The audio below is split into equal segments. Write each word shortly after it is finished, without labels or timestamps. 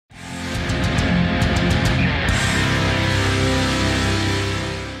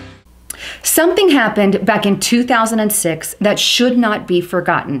Something happened back in 2006 that should not be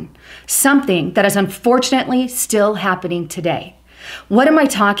forgotten. Something that is unfortunately still happening today. What am I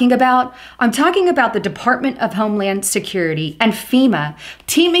talking about? I'm talking about the Department of Homeland Security and FEMA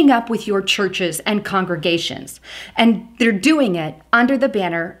teaming up with your churches and congregations. And they're doing it under the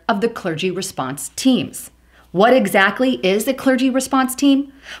banner of the clergy response teams. What exactly is a clergy response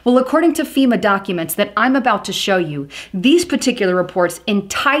team? Well, according to FEMA documents that I'm about to show you, these particular reports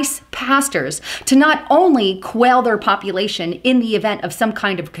entice pastors to not only quell their population in the event of some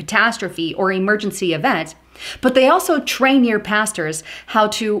kind of catastrophe or emergency event, but they also train your pastors how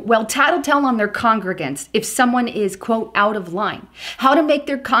to, well, tattletale on their congregants if someone is, quote, out of line, how to make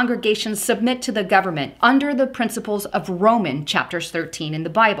their congregations submit to the government under the principles of Romans chapters 13 in the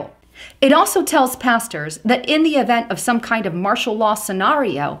Bible. It also tells pastors that in the event of some kind of martial law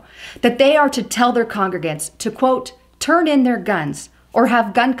scenario, that they are to tell their congregants to, quote, turn in their guns or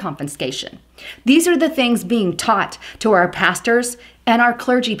have gun confiscation. These are the things being taught to our pastors and our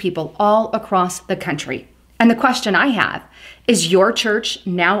clergy people all across the country. And the question I have, is your church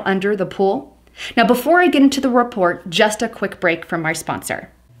now under the pool? Now, before I get into the report, just a quick break from my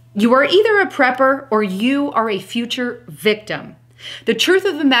sponsor. You are either a prepper or you are a future victim. The truth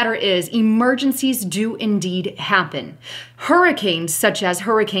of the matter is, emergencies do indeed happen. Hurricanes such as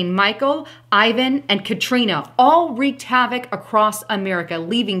Hurricane Michael, Ivan, and Katrina all wreaked havoc across America,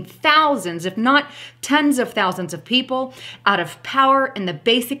 leaving thousands, if not tens of thousands of people out of power and the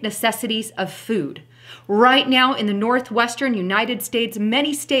basic necessities of food. Right now in the northwestern United States,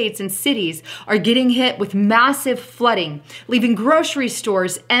 many states and cities are getting hit with massive flooding, leaving grocery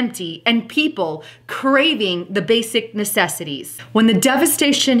stores empty and people craving the basic necessities. When the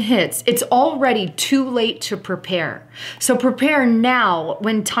devastation hits, it's already too late to prepare. So prepare now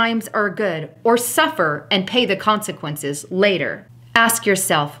when times are good, or suffer and pay the consequences later. Ask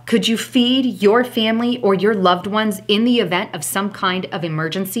yourself, could you feed your family or your loved ones in the event of some kind of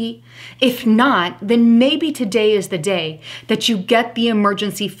emergency? If not, then maybe today is the day that you get the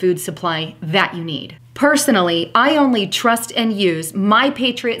emergency food supply that you need. Personally, I only trust and use my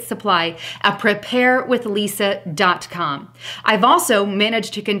Patriot supply at preparewithlisa.com. I've also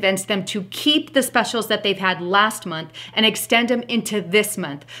managed to convince them to keep the specials that they've had last month and extend them into this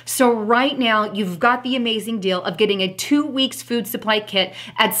month. So right now, you've got the amazing deal of getting a 2 weeks food supply kit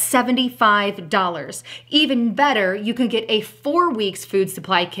at $75. Even better, you can get a 4 weeks food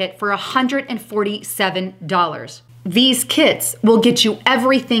supply kit for $147. These kits will get you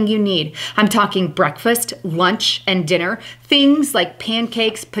everything you need. I'm talking breakfast, lunch, and dinner, things like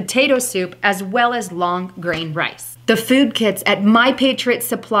pancakes, potato soup, as well as long grain rice. The food kits at My Patriot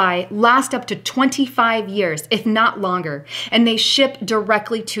Supply last up to 25 years, if not longer, and they ship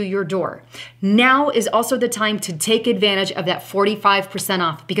directly to your door. Now is also the time to take advantage of that 45%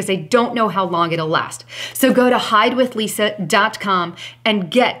 off because I don't know how long it'll last. So go to hidewithlisa.com and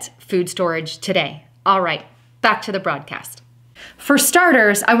get food storage today. All right. Back to the broadcast. For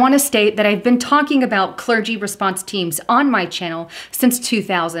starters, I want to state that I've been talking about clergy response teams on my channel since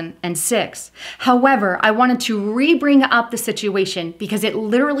 2006. However, I wanted to re-bring up the situation because it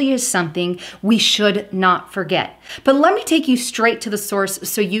literally is something we should not forget. But let me take you straight to the source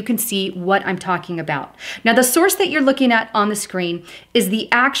so you can see what I'm talking about. Now, the source that you're looking at on the screen is the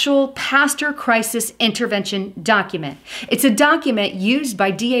actual Pastor Crisis Intervention document. It's a document used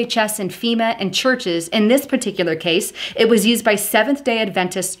by DHS and FEMA and churches. In this particular case, it was used by Seventh-day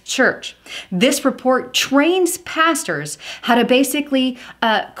Adventist Church. This report trains pastors how to basically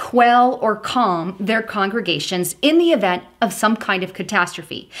quell or calm their congregations in the event of some kind of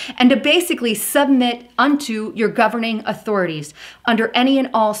catastrophe, and to basically submit unto your governing authorities under any and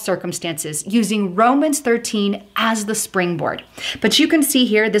all circumstances, using Romans 13 as the springboard. But you can see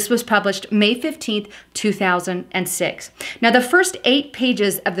here, this was published May 15th, 2006. Now, the first 8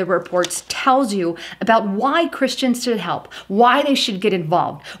 pages of the reports tells you about why Christians should help, why they should get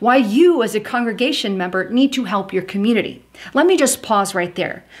involved, why you as a congregation member need to help your community. Let me just pause right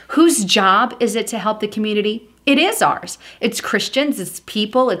there. Whose job is it to help the community? It is ours. It's Christians, it's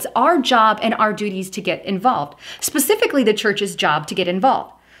people, it's our job and our duties to get involved. Specifically, the church's job to get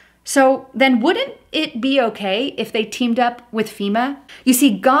involved. So then wouldn't it be okay if they teamed up with FEMA? You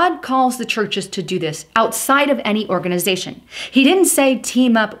see, God calls the churches to do this outside of any organization. He didn't say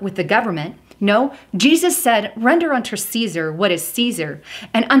team up with the government. No, Jesus said, render unto Caesar what is Caesar,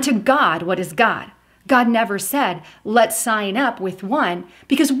 and unto God what is God. God never said, let's sign up with one,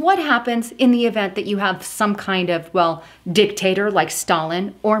 because what happens in the event that you have some kind of, well, dictator like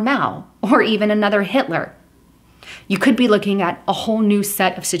Stalin or Mao, or even another Hitler? You could be looking at a whole new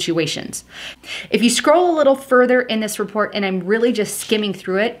set of situations. If you scroll a little further in this report, and I'm really just skimming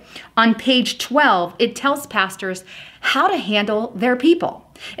through it, on page 12, it tells pastors how to handle their people.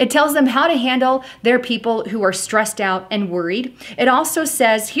 It tells them how to handle their people who are stressed out and worried. It also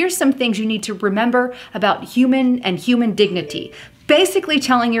says, here's some things you need to remember about human dignity. Basically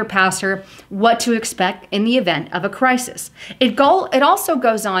telling your pastor what to expect in the event of a crisis. It also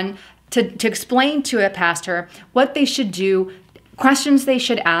goes on to explain to a pastor what they should do, questions they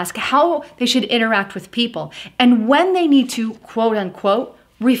should ask, how they should interact with people, and when they need to, quote unquote,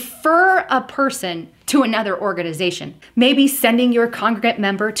 refer a person to another organization. Maybe sending your congregant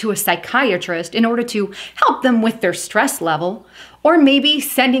member to a psychiatrist in order to help them with their stress level, or maybe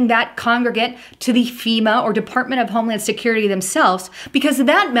sending that congregant to the FEMA or Department of Homeland Security themselves because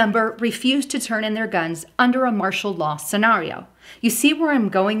that member refused to turn in their guns under a martial law scenario. You see where I'm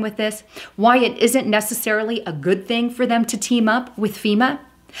going with this? Why it isn't necessarily a good thing for them to team up with FEMA?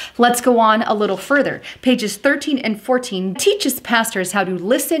 Let's go on a little further. Pages 13 and 14 teaches pastors how to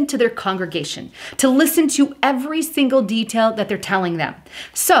listen to their congregation, to listen to every single detail that they're telling them,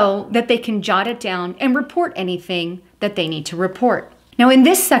 so that they can jot it down and report anything that they need to report. Now, in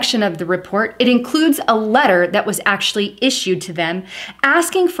this section of the report, it includes a letter that was actually issued to them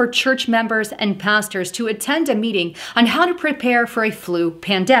asking for church members and pastors to attend a meeting on how to prepare for a flu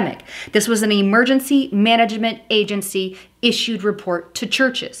pandemic. This was an emergency management agency issued report to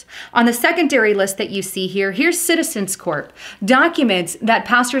churches. On the secondary list that you see here, here's Citizens Corp, documents that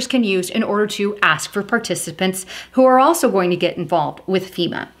pastors can use in order to ask for participants who are also going to get involved with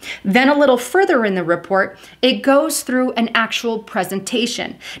FEMA. Then a little further in the report, it goes through an actual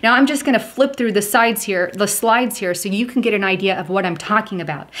presentation. Now I'm just going to flip through the slides here so you can get an idea of what I'm talking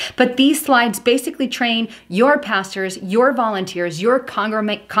about. But these slides basically train your pastors, your volunteers, your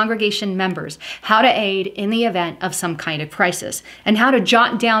congregation members how to aid in the event of some kind of crisis and how to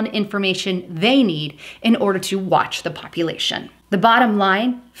jot down information they need in order to watch the population. The bottom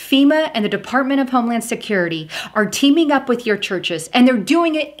line, FEMA and the Department of Homeland Security are teaming up with your churches, and they're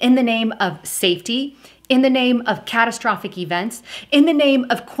doing it in the name of safety, in the name of catastrophic events, in the name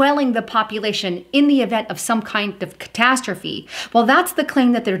of quelling the population in the event of some kind of catastrophe. Well, that's the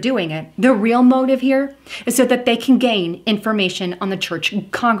claim that they're doing it. The real motive here is so that they can gain information on the church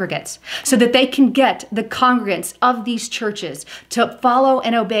congregates, so that they can get the congregants of these churches to follow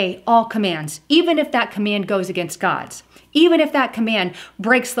and obey all commands, even if that command goes against God's. Even if that command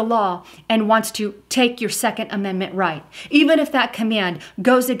breaks the law and wants to take your Second Amendment right. Even if that command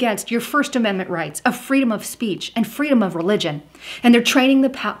goes against your First Amendment rights of freedom of speech and freedom of religion. And they're training the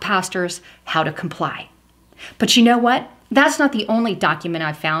pastors how to comply. But you know what? That's not the only document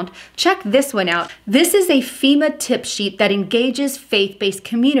I've found. Check this one out. This is a FEMA tip sheet that engages faith-based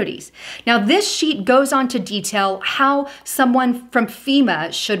communities. Now, this sheet goes on to detail how someone from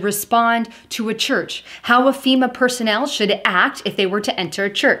FEMA should respond to a church, how a FEMA personnel should act if they were to enter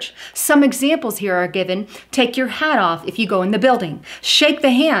a church. Some examples here are given. Take your hat off if you go in the building. Shake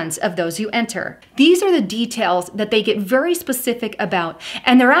the hands of those who enter. These are the details that they get very specific about,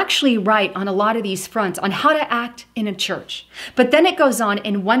 and they're actually right on a lot of these fronts on how to act in a church. But then it goes on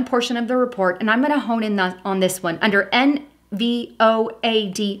in one portion of the report, and I'm going to hone in on this one. Under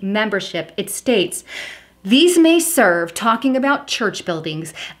NVOAD membership, it states, these may serve, talking about church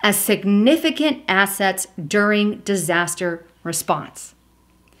buildings, as significant assets during disaster response.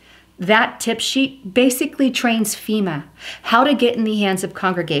 That tip sheet basically trains FEMA how to get in the hands of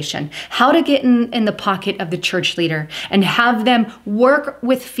congregation, how to get in the pocket of the church leader, and have them work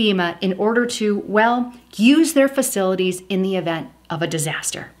with FEMA in order to, well, use their facilities in the event of a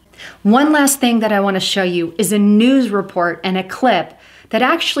disaster. One last thing that I want to show you is a news report and a clip that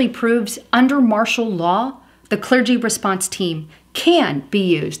actually proves under martial law, the clergy response team can be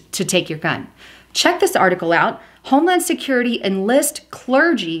used to take your gun. Check this article out. Homeland Security enlists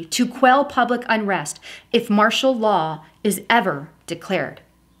clergy to quell public unrest if martial law is ever declared.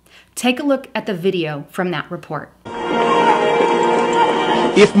 Take a look at the video from that report.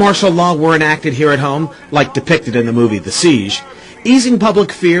 If martial law were enacted here at home, like depicted in the movie The Siege, easing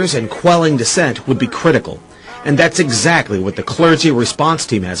public fears and quelling dissent would be critical. And that's exactly what the clergy response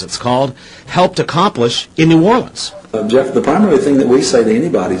team, as it's called, helped accomplish in New Orleans. Jeff, the primary thing that we say to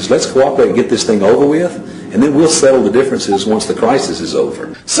anybody is let's cooperate and get this thing over with, and then we'll settle the differences once the crisis is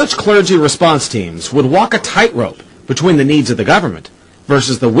over. Such clergy response teams would walk a tightrope between the needs of the government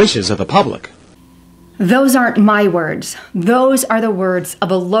versus the wishes of the public. Those aren't my words. Those are the words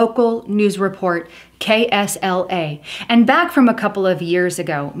of a local news report, KSLA, and back from a couple of years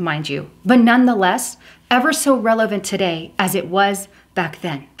ago, mind you, but nonetheless, ever so relevant today as it was back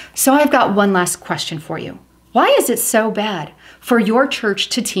then. So I've got one last question for you. Why is it so bad for your church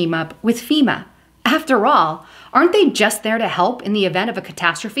to team up with FEMA? After all, aren't they just there to help in the event of a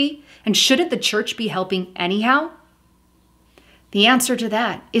catastrophe? And shouldn't the church be helping anyhow? The answer to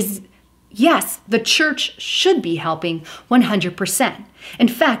that is yes, the church should be helping 100%. In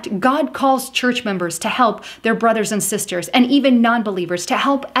fact, God calls church members to help their brothers and sisters and even non-believers to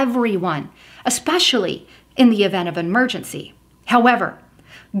help everyone, especially in the event of an emergency. However,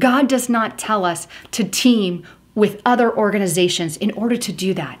 God does not tell us to team with other organizations in order to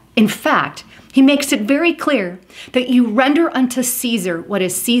do that. In fact, he makes it very clear that you render unto Caesar what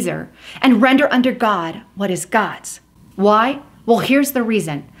is Caesar and render unto God what is God's. Why? Well, here's the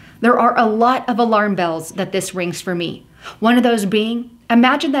reason. There are a lot of alarm bells that this rings for me. One of those being,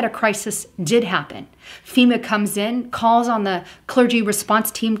 imagine that a crisis did happen. FEMA comes in, calls on the clergy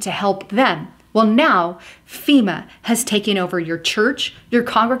response team to help them. Well, now FEMA has taken over your church, your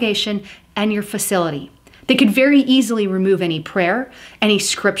congregation, and your facility. They could very easily remove any prayer, any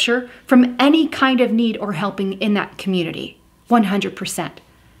scripture from any kind of need or helping in that community. 100%.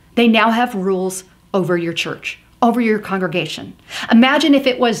 They now have rules over your church, over your congregation. Imagine if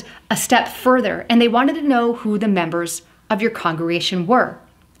it was a step further and they wanted to know who the members of your congregation were.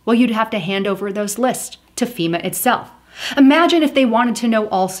 Well, you'd have to hand over those lists to FEMA itself. Imagine if they wanted to know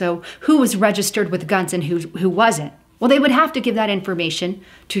also who was registered with guns and who wasn't. Well, they would have to give that information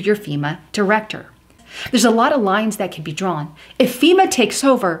to your FEMA director. There's a lot of lines that can be drawn. If FEMA takes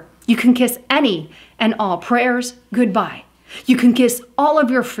over, you can kiss any and all prayers goodbye. You can kiss all of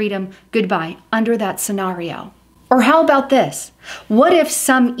your freedom goodbye under that scenario. Or how about this? What if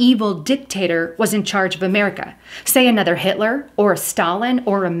some evil dictator was in charge of America? Say another Hitler or a Stalin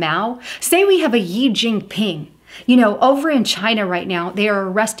or a Mao. Say we have a Xi Jinping. You know, over in China right now, they are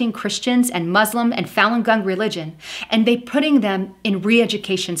arresting Christians and Muslim and Falun Gong religion, and they putting them in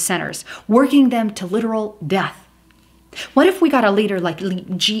re-education centers, working them to literal death. What if we got a leader like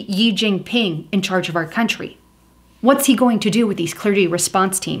Xi Jinping in charge of our country? What's he going to do with these clergy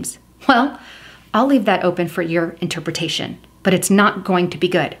response teams? Well, I'll leave that open for your interpretation, but it's not going to be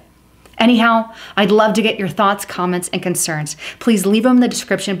good. Anyhow, I'd love to get your thoughts, comments, and concerns. Please leave them in the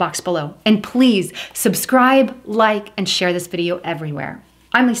description box below. And please subscribe, like, and share this video everywhere.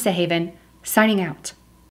 I'm Lisa Haven, signing out.